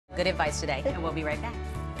Good advice today, and we'll be right back.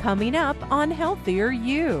 Coming up on Healthier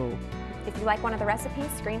You. If you like one of the recipes,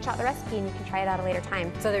 screenshot the recipe and you can try it out at a later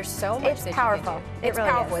time. So there's so much It's that powerful. you can do. It's It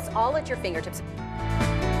really powerful. is. It's all at your fingertips.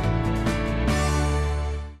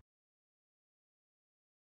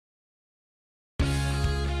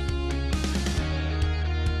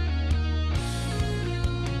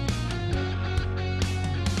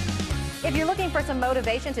 If you're looking for some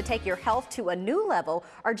motivation to take your health to a new level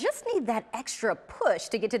or just need that extra push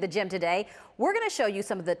to get to the gym today, we're going to show you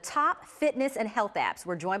some of the top fitness and health apps.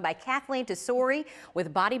 We're joined by Kathleen Tesori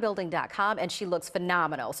with bodybuilding.com, and she looks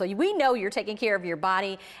phenomenal. So we know you're taking care of your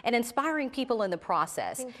body and inspiring people in the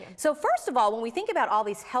process. Thank you. So first of all, when we think about all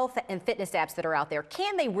these health and fitness apps that are out there,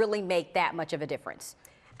 can they really make that much of a difference?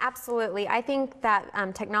 Absolutely. I think that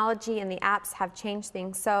technology and the apps have changed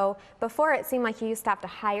things. So before it seemed like you used to have to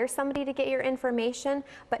hire somebody to get your information,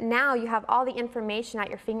 but now you have all the information at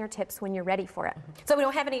your fingertips when you're ready for it. So we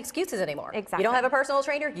don't have any excuses anymore. Exactly. You don't have a personal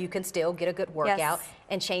trainer, you can still get a good workout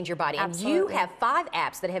and change your body. Absolutely. And you have 5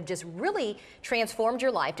 apps that have just really transformed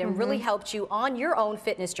your life and really helped you on your own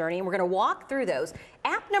fitness journey. And we're going to walk through those.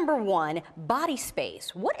 App number 1, Body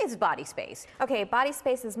Space. What is Body Space? Okay, Body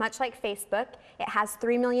Space is much like Facebook. It has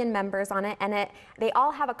 3 million members on it, and they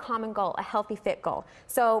all have a common goal, a healthy fit goal.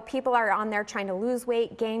 So people are on there trying to lose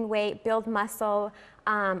weight, gain weight, build muscle,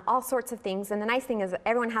 all sorts of things. And the nice thing is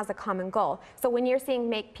everyone has a common goal. So when you're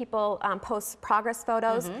seeing people post progress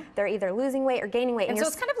photos, they're either losing weight or gaining weight. And so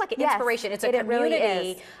it's kind of like an inspiration. It's a community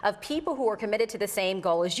really of people who are committed to the same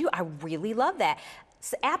goal as you. I really love that.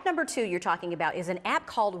 So app number 2 you're talking about is an app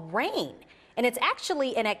called Rain. And it's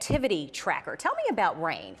actually an activity tracker. Tell me about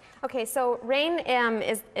Rain. Okay, so Rain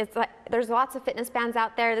is like, there's lots of fitness bands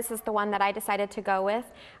out there. This is the one that I decided to go with.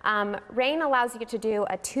 Rain allows you to do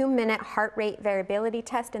a 2-minute heart rate variability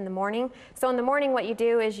test in the morning. So in the morning what you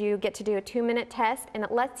do is you get to do a 2-minute test, and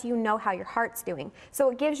it lets you know how your heart's doing.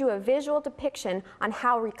 So it gives you a visual depiction on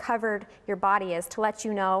how recovered your body is to let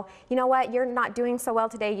you know what, you're not doing so well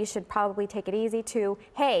today, you should probably take it easy, to,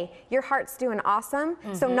 hey, your heart's doing awesome,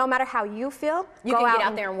 so no matter how you feel, you can get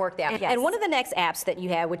out there and work out. Yes. And one of the next apps that you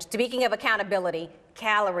have, which speaking of accountability,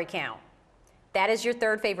 Calorie Count. That is your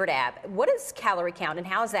 3rd favorite app. What is Calorie Count and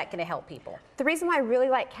how is that going to help people? The reason why I really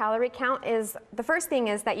like Calorie Count is, the first thing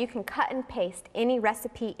is that you can cut and paste any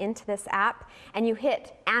recipe into this app and you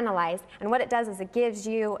hit analyze, and what it does is it gives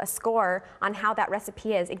you a score on how that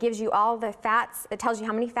recipe is. It gives you all the fats, it tells you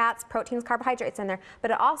how many fats, proteins, carbohydrates in there,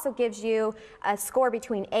 but it also gives you a score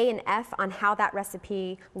between A and F on how that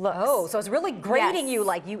recipe looks. Oh, so it's really grading you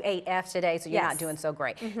like you ate F today, so you're not doing so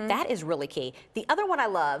great. That is really key. The other one I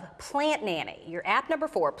love, Plant Nanny. Your app number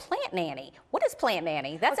 4, Plant Nanny. What is Plant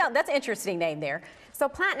Nanny? That's an interesting name there. So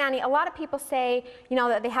Plant Nanny, a lot of people say,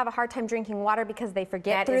 that they have a hard time drinking water because they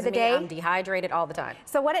forget through the day. I'm dehydrated all the time.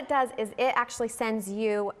 So what it does is it actually sends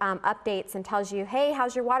you updates and tells you, hey,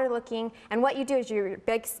 how's your water looking? And what you do is you're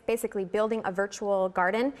basically building a virtual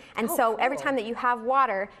garden. And so every time that you have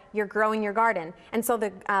water, you're growing your garden. And so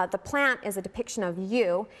the plant is a depiction of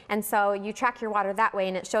you. And so you track your water that way,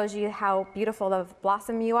 and it shows you how beautiful of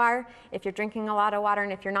blossom you are. If you're drinking a lot of water,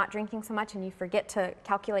 and if you're not drinking so much and you forget to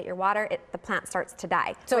calculate your water, the plant starts to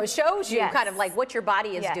die. So it shows you kind of like what your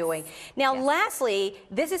body is doing. Now, lastly,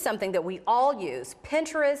 this is something that we all use,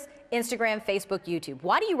 Pinterest, Instagram, Facebook, YouTube.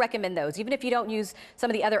 Why do you recommend those? Even if you don't use some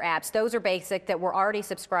of the other apps, those are basic that we're already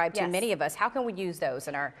subscribed to, many of us. How can we use those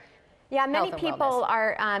in our many people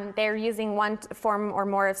are, they're using one form or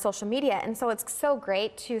more of social media, and so it's so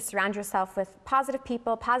great to surround yourself with positive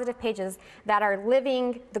people, positive pages that are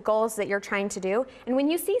living the goals that you're trying to do. And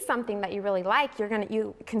when you see something that you really like,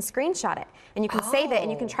 you can screenshot it, and you can save it,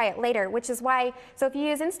 and you can try it later, which is why, so if you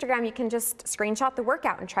use Instagram, you can just screenshot the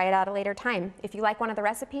workout and try it out at a later time. If you like one of the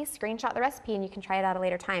recipes, screenshot the recipe, and you can try it out at a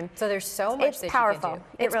later time. So there's so much that powerful. You can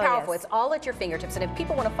do. It's really powerful. It's all at your fingertips. And if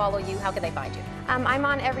people want to follow you, how can they find you? I'm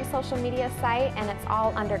on every social media site, and it's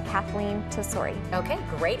all under Kathleen Tesori. Okay,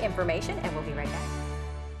 great information, and we'll be right back.